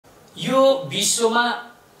यो विश्वमा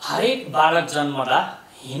हरेक बालक जन्मदा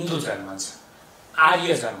हिन्दू जन्मन्छ,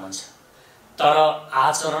 आर्य जन्मन्छ, तर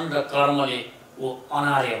आचरण र कर्मले वो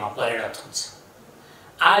अनार्यमा परिणत हुन्छ।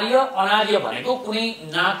 आर्य अनार्य भनेको कुनै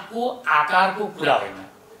नाकको आकारको कुरा होइन,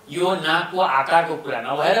 यो नाकको आकारको कुरा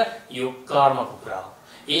नभएर यो कर्मको कुरा हो।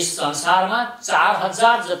 यस संसारमा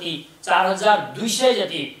 4200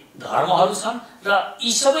 जति धर्महरू छन् र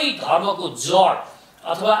यी सबै धर्मको जड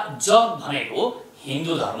अथवा जग भनेको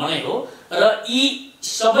हिन्दू धर्म नै हो र यी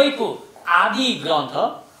सबैको आदि ग्रन्थ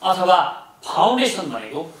अथवा फाउन्डेसन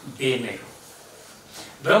भनेको वेद नै हो।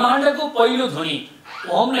 ब्रह्माण्डको पहिलो ध्वनि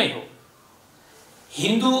ओम नै हो।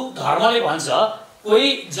 हिन्दू धर्मले भन्छ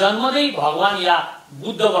कोही जन्मदै भगवान या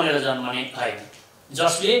बुद्ध बनेर जन्मने होइन,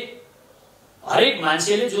 जसले हरेक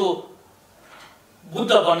मान्छेले जो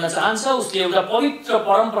बुद्ध बन्न चाहन्छ उसले एउटा पवित्र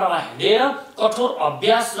परम्परामा हिँडेर कठोर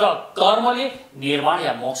अभ्यास र कर्मले निर्वाण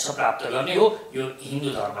या मोक्ष प्राप्त गर्ने हो, यो हिन्दू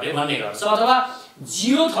धर्मले भन्ने गर्छ। अथवा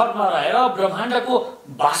जीरो थटमा रहेर ब्रह्माण्डको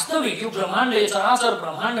वास्तविक यो ब्रह्माण्ड चराचर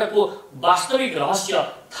ब्रह्माण्डको वास्तविक रहस्य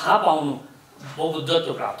थाहा पाउनु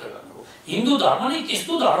बुद्धत्व प्राप्त गर्नु हो। हिन्दू धर्म नै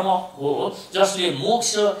त्यस्तो धर्म हो जसले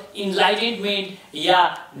मोक्ष, इन्लाइटेनमेन्ट या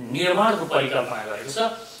निर्वाणको परिकल्पना गरेको छ।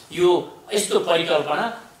 यो यस्तो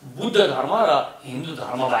परिकल्पना बुद्ध धर्म र हिन्दू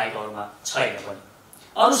धर्म बाहेकहरूमा छैन पनि।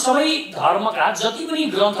 अरू सबै धर्मका जति पनि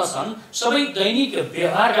ग्रन्थ छन् सबै दैनिक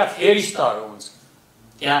व्यवहारका फेरिस्ताहरू हुन्छ।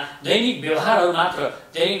 त्यहाँ दैनिक व्यवहारहरू मात्र,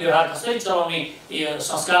 दैनिक व्यवहार कसरी चलाउने,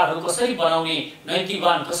 संस्कारहरू कसरी बनाउने,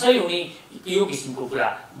 नैतिकवान कसरी हुने, यो किसिमको कुरा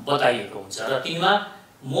बताइएको हुन्छ र तिनमा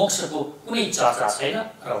मोक्षको कुनै चर्चा छैन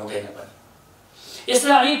र हुँदैन पनि।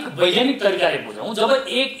 यसलाई अलिक वैज्ञानिक तरिकाले बुझौँ। जब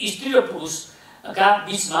एक स्त्री र पुरुष का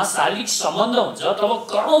बीचमा शारीरिक सम्बन्ध हुन्छ तब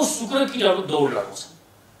करोडौं शुक्रकीटहरू दौड लगाउँछन्।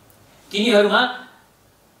 तिनीहरूमा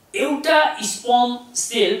एउटा स्पर्म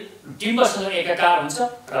सेल डिम्बसँग एकाकार हुन्छ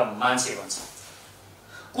र मान्छे बन्छ।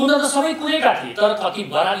 कुन त सबै कुनेका थिए, तर कति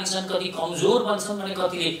बरालिन्छन्, कति कमजोर बन्छन् भने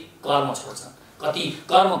कतिले कर्म छोड्छन्, कति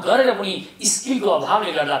कर्म गरेर पनि स्किलको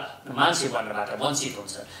अभावले गर्दा मान्छे बन्नबाट वञ्चित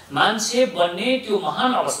हुन्छ। मान्छे बन्ने त्यो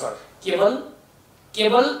महान अवसर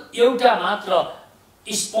केवल एउटा मात्र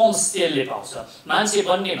स्पर्म सेलले पाउँछ। मान्छे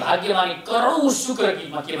बन्ने भाग्यमानी करोडौं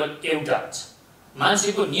शुक्रकीटमा केवल एउटा हुन्छ।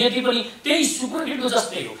 मान्छेको नियति पनि त्यही शुक्रकीटको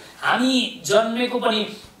जस्तै हो। हामी जन्मेको पनि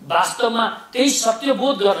वास्तवमा त्यही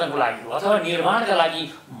सत्यबोध गर्नको लागि हो, अथवा निर्वाणका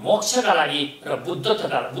लागि, मोक्षका लागि र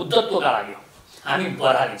बुद्धत्वका लागि हो। हामी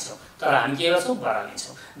बरालिन्छौँ, तर हामी के गर्छौँ?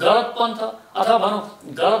 बरालिन्छौँ। गलत पन्थ अथवा भनौँ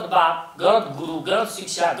गलत बाप, गलत गुरु, गलत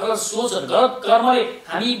शिक्षा, गलत सोच र गलत कर्मले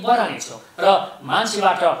हामी बरालिन्छौँ र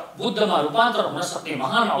मान्छेबाट बुद्धमा रूपान्तरण हुन सक्ने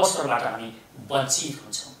महान अवसरबाट हामी वञ्चित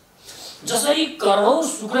हुन्छौँ। जसरी करोडौं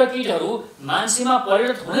शुक्रकीटहरू मान्छेमा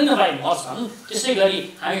परिणत हुनै नपाई मर्छन्, त्यसै गरी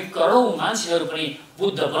हामी करोडौं मान्छेहरू पनि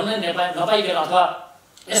बुद्ध बन्न नपाइकन अथवा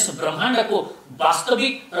यस ब्रह्माण्डको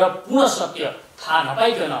वास्तविक र पूर्ण सत्य थाहा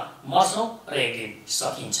नपाइकन मर्छौँ र एक दिन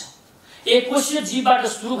सकिन्छ। एककोशीय जीवबाट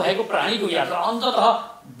सुरु भएको प्राणीको यात्रा अन्ततः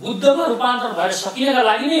बुद्धमा रूपान्तरण भएर सकिनका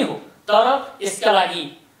लागि नै हो, तर यसका लागि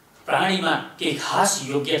प्राणीमा केही खास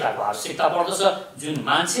योग्यताको आवश्यकता पर्दछ जुन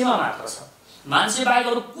मान्छेमा मात्र छ। मान्छे बाहेक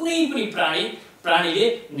अरू कुनै पनि प्राणीले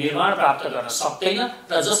निर्वाण प्राप्त गर्न सक्दैन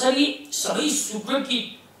र जसरी सबै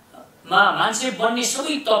शुक्रकीटमा मान्छे बन्ने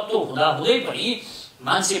सबै तत्त्व हुँदाहुँदै पनि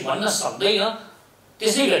मान्छे बन्न सक्दैन,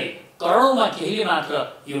 त्यसै गरी करोडौंमा केहीले मात्र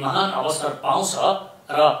यो महान अवसर पाउँछ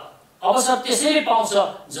र अवसर त्यसैले पाउँछ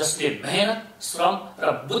जसले मेहनत, श्रम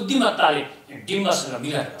र बुद्धिमत्ताले डिम्बसँग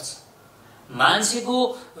मिलन गर्छ। मान्छेको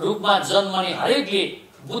रूपमा जन्मने हरेकले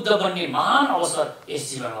बुद्ध बन्ने महान अवसर यस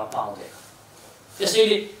जीवनमा पाउँदैन।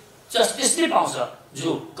 त्यसैले त्यस्तै पाउँछ जो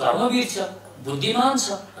कर्मवीर छ, बुद्धिमान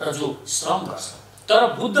छ र जो श्रम गर्छ।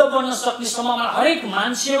 तर बुद्ध बन्न सक्ने सम्भावना हरेक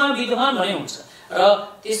मान्छेमा विद्यमान भने हुन्छ र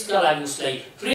त्यसका लागि उसलाई